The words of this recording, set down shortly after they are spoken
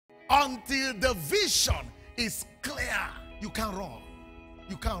Until the vision is clear, you can't run.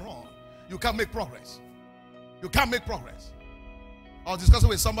 You can't run. You can't make progress. You can't make progress. I was discussing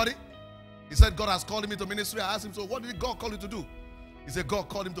with somebody. He said, God has called me to ministry. I asked him, so what did God call you to do? He said, God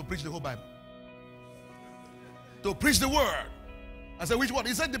called him to preach the whole Bible. To preach the word. I said, which one?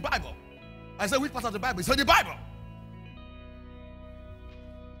 He said, the Bible. I said, which part of the Bible? He said, the Bible.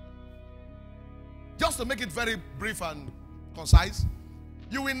 Just to make it very brief and concise,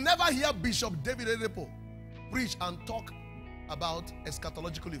 you will never hear Bishop David Edepo preach and talk about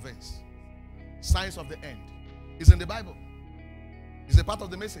eschatological events, signs of the end. It's in the Bible. It's a part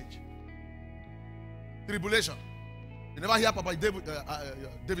of the message. Tribulation. You never hear Papa David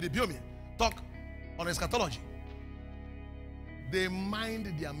Ibiomi talk on eschatology. They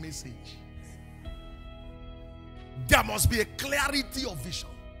mind their message. There must be a clarity of vision.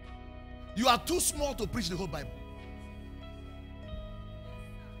 You are too small to preach the whole Bible.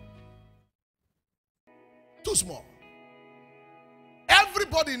 Too small.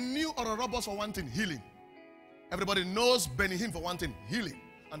 Everybody knew Ororobos for one thing, healing. Everybody knows Benny Hinn for one thing, healing,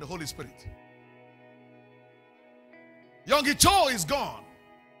 and the Holy Spirit. Yonggi Cho is gone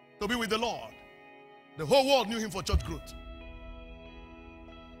to be with the Lord. The whole world knew him for church growth.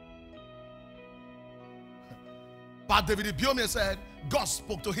 But David Ibiomi said God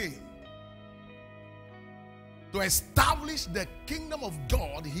spoke to him to establish the kingdom of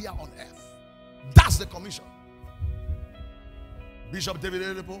God here on earth. That's the commission. Bishop David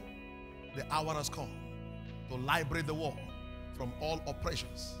Edepo, the hour has come to liberate the world from all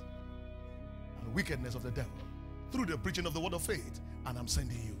oppressions and wickedness of the devil through the preaching of the word of faith. And I'm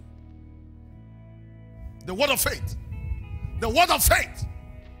sending you the word of faith. The word of faith.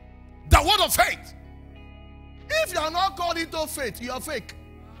 The word of faith. If you are not called into faith, you are fake.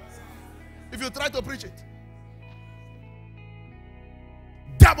 If you try to preach it,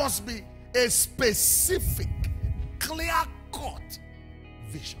 there must be a specific, clear-cut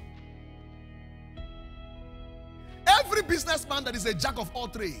vision. Every businessman that is a jack of all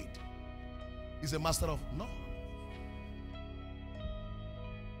trades is a master of none.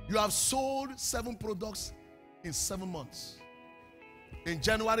 You have sold 7 products in 7 months. In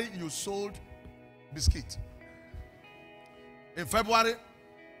January, you sold biscuit. In February,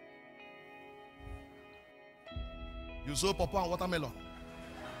 you sold pawpaw and watermelon.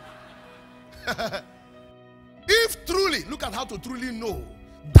 If truly, look at how to truly know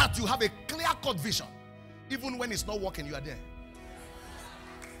that you have a clear-cut vision. Even when it's not working, you are there.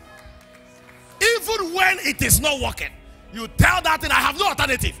 Even when it is not working, you tell that thing, I have no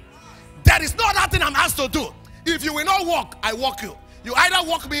alternative. There is no other thing I'm asked to do. If you will not walk, I walk you. You either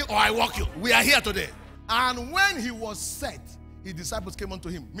walk me or I walk you. We are here today. And when he was set, his disciples came unto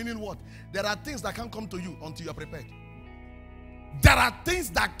him. Meaning what? There are things that can't come to you until you are prepared. There are things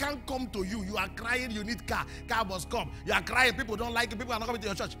that can't come to you. You are crying, you need car. Car must come. You are crying, people don't like it. People are not coming to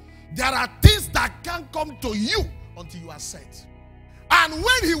your church. There are things that can't come to you until you are set. And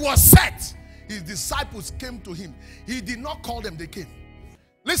when he was set, his disciples came to him. He did not call them, they came.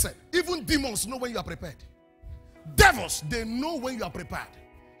 Listen, even demons know when you are prepared. Devils, they know when you are prepared.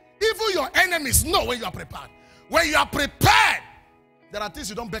 Even your enemies know when you are prepared. When you are prepared, there are things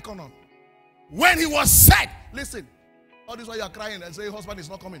you don't beckon on. When he was set, listen, all this while you are crying and say husband is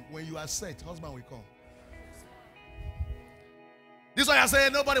not coming. When you are set, husband will come. This is why I say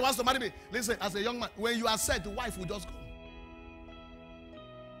nobody wants to marry me. Listen, as a young man, when you are set, the wife will just come.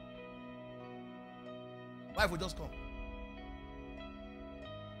 Wife will just come.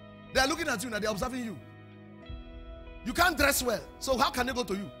 They are looking at you now, they are observing you. You can't dress well, so how can they go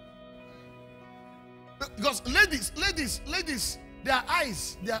to you? Because ladies, their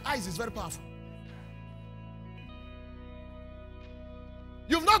eyes is very powerful.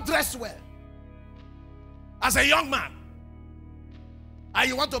 You've not dressed well as a young man and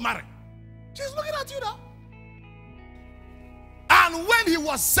you want to marry. She's looking at you now. And when he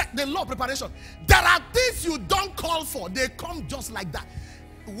was set, the law of preparation, there are things you don't call for. They come just like that.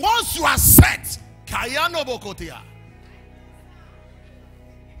 Once you are set, Kayano Bokotia.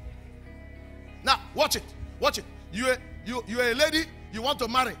 Now, watch it. Watch it. You're a lady, you want to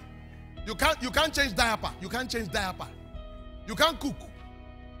marry. You can't change diaper. You can't change diaper. You can't cook.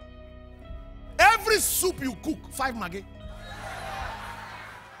 Every soup you cook, 5 maggi.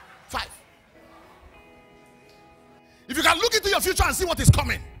 5. If you can look into your future and see what is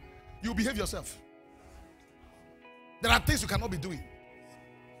coming, you behave yourself. There are things you cannot be doing.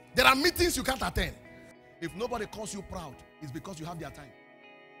 There are meetings you can't attend. If nobody calls you proud, it's because you have their time.